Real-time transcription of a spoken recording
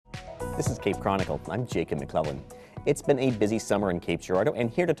This is Cape Chronicle. I'm Jacob McClellan. It's been a busy summer in Cape Girardeau, and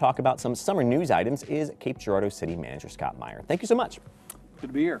here to talk about some summer news items is Cape Girardeau City Manager Scott Meyer. Thank you so much. Good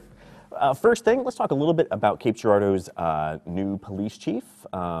to be here. First thing, let's talk a little bit about Cape Girardeau's new police chief.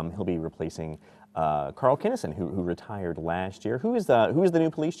 He'll be replacing Carl Kinnison, who retired last year. Who is the new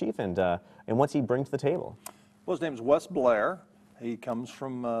police chief, and what's he bring to the table? Well, his name is Wes Blair. He comes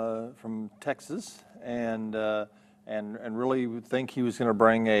from Texas, and really would think he was going to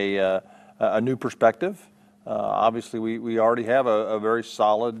bring a new perspective. Obviously, we already have a very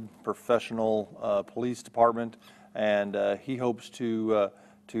solid professional police department, and he hopes to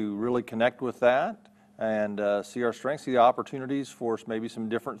really connect with that and see our strengths, see the opportunities for maybe some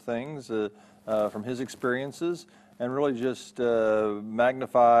different things from his experiences, and really just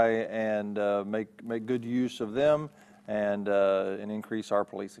magnify and make good use of them and increase our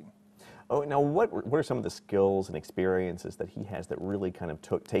policing. Oh, now what are some of the skills and experiences that he has that really kind of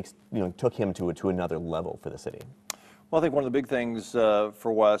took him to another level for the city? Well, I think one of the big things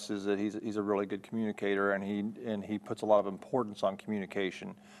for Wes is that he's a really good communicator, and he puts a lot of importance on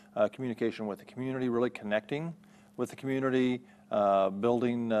communication, communication with the community, really connecting with the community,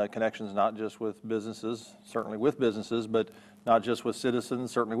 building connections not just with businesses, certainly with businesses, but not just with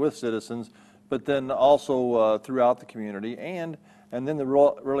citizens, certainly with citizens, but then also throughout the community, and then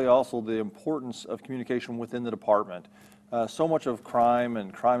really also the importance of communication within the department. So much of crime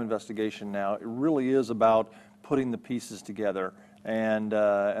and crime investigation now, it really is about putting the pieces together, and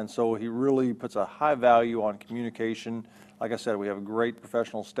so he really puts a high value on communication. Like I said, we have a great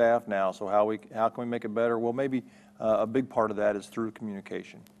professional staff now, so how can we make it better? Well, maybe a big part of that is through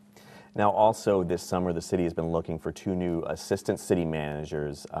communication. Now, also this summer, the city has been looking for two new assistant city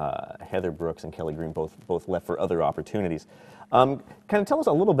managers. Heather Brooks and Kelly Green both left for other opportunities. Kind of tell us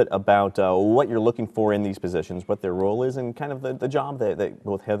a little bit about what you're looking for in these positions, what their role is, and kind of the job that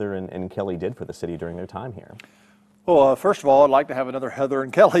both Heather and Kelly did for the city during their time here. Well, first of all, I'd like to have another Heather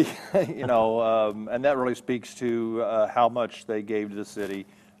and Kelly, and that really speaks to how much they gave to the city.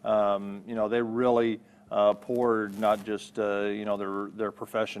 They really poured not just their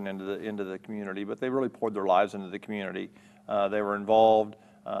profession into the community, but they really poured their lives into the community. They were involved,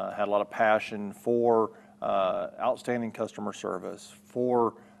 had a lot of passion for outstanding customer service,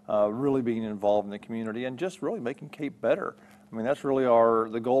 for really being involved in the community, and just really making Cape better. I mean, that's really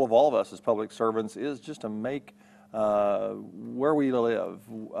the goal of all of us as public servants, is just to make where we live,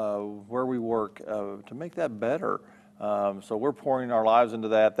 where we work, to make that better. So we're pouring our lives into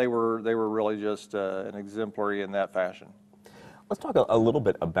that. They were really just an exemplary in that fashion. Let's talk a little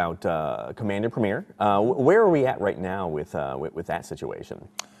bit about Commander Premier. Where are we at right now with that situation?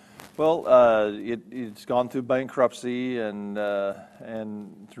 Well, it's gone through bankruptcy and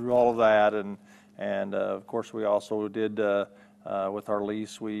through all of that, and of course we also did with our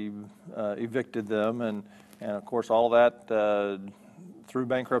lease, we evicted them, and of course all that through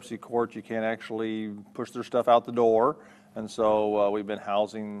bankruptcy court, you can't actually push their stuff out the door, and so we've been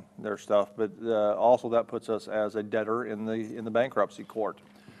housing their stuff. But also that puts us as a debtor in the bankruptcy court.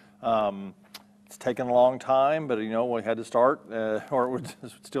 It's taken a long time, but we had to start, or it would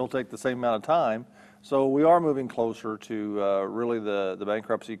still take the same amount of time. So we are moving closer to really the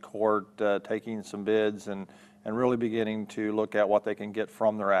bankruptcy court taking some bids and really beginning to look at what they can get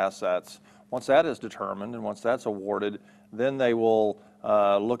from their assets. Once that is determined and once that's awarded, then they will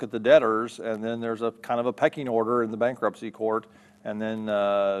look at the debtors, and then there's a kind of a pecking order in the bankruptcy court, and then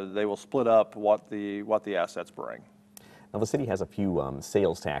they will split up what the assets bring. Now, the city has a few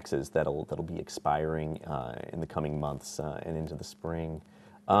sales taxes that'll be expiring in the coming months and into the spring.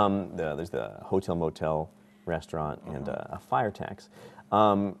 There's the hotel, motel, restaurant, and a fire tax.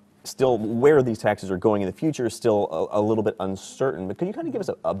 Still, where these taxes are going in the future is still a little bit uncertain. But could you kind of give us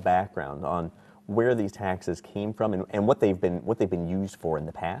a background on where these taxes came from and what they've been used for in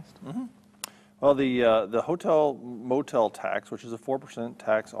the past? Mm-hmm. Well, the hotel motel tax, which is a 4%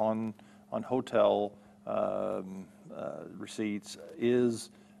 tax on hotel receipts,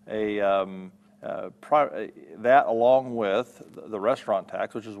 is that along with the restaurant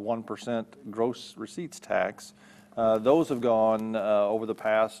tax, which is 1% gross receipts tax. Those have gone over the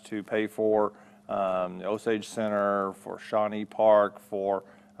past to pay for the Osage Center, for Shawnee Park, for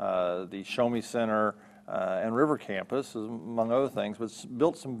the Show Me Center, and River Campus, among other things, but it's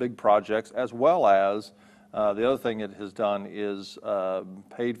built some big projects, as well as the other thing it has done is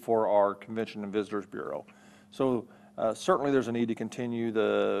paid for our Convention and Visitors Bureau. So certainly there's a need to continue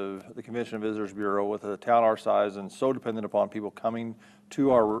the Convention and Visitors Bureau with a town our size and so dependent upon people coming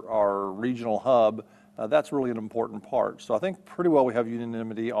to our regional hub. That's really an important part. So I think pretty well we have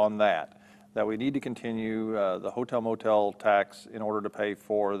unanimity on that. that we need to continue the hotel motel tax in order to pay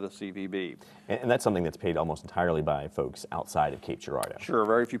for the CVB. And that's something that's paid almost entirely by folks outside of Cape Girardeau. Sure,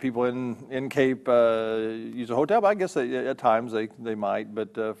 very few people in Cape use a hotel, but I guess at times they might.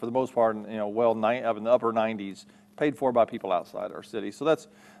 But for the most part, well, up in the upper 90s, paid for by people outside our city. So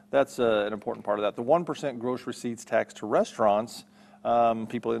that's an important part of that. The 1% gross receipts tax to restaurants.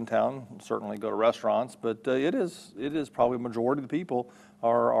 People in town certainly go to restaurants, but it is probably a majority of the people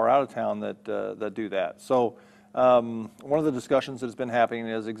are out of town that do that. So one of the discussions that has been happening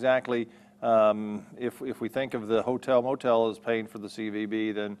is exactly if we think of the hotel motel as paying for the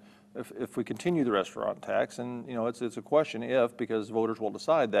CVB, then if we continue the restaurant tax, and it's a question if, because voters will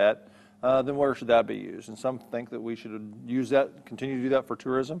decide that, then where should that be used? And some think that we should use that, continue to do that for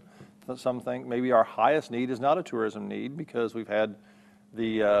tourism. Some think maybe our highest need is not a tourism need, because we've had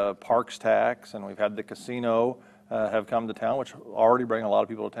the parks tax and we've had the casino have come to town, which already bring a lot of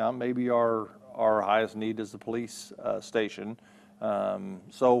people to town. Maybe our highest need is the police station.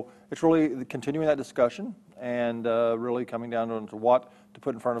 So it's really continuing that discussion and really coming down to what to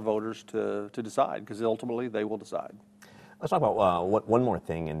put in front of voters to decide, because ultimately they will decide. Let's talk about one more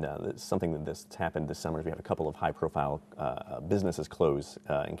thing, and something that's happened this summer. We had a couple of high-profile businesses close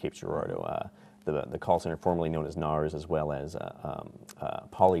in Cape Girardeau. The call center formerly known as NARS, as well as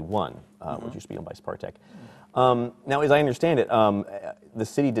Poly One, which used to be owned by Spartech. Now, as I understand it, the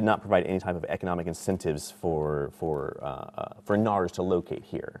city did not provide any type of economic incentives for NARS to locate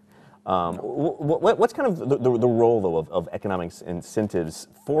here. What's kind of the role, though, of economic incentives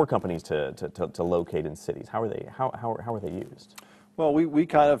for companies to locate in cities? How are they used? Well, we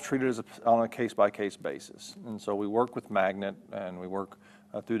kind of treat it on a case-by-case basis. And so we work with Magnet, and we work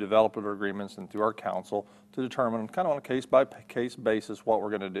through developer agreements and through our council to determine kind of on a case-by-case basis what we're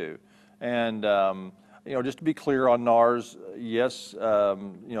going to do. And just to be clear on NARS, yes, a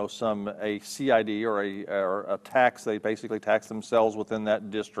CID or a tax, they basically tax themselves within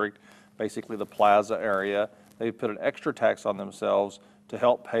that district, basically the plaza area. They put an extra tax on themselves to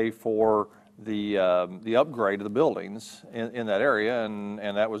help pay for the upgrade of the buildings in that area, and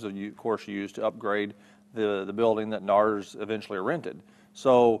that was of course used to upgrade the building that NARS eventually rented.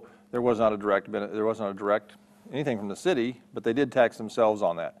 So there was not a direct anything from the city, but they did tax themselves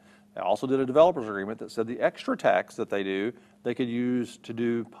on that. They also did a developers agreement that said the extra tax that they do, they could use to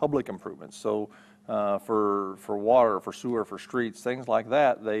do public improvements. So for water, for sewer, for streets, things like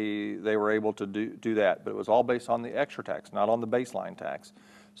that, they were able to do that. But it was all based on the extra tax, not on the baseline tax.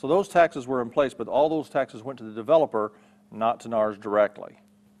 So those taxes were in place, but all those taxes went to the developer, not to NARS directly.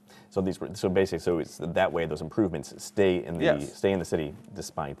 So it's that way those improvements stay in the city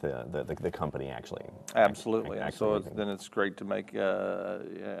despite the company actually. Absolutely. Then it's great to make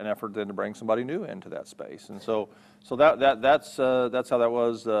an effort then to bring somebody new into that space. And so that's how that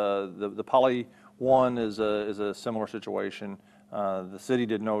was. The Poly One is a similar situation. The city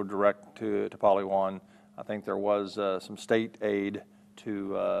did no direct to Poly One. I think there was some state aid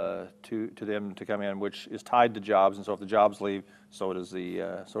to them to come in, which is tied to jobs, and so if the jobs leave, so does the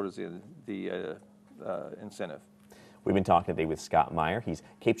incentive. We've been talking today with Scott Meyer. He's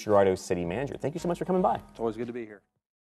Cape Girardeau City Manager. Thank you so much for coming by. It's always good to be here.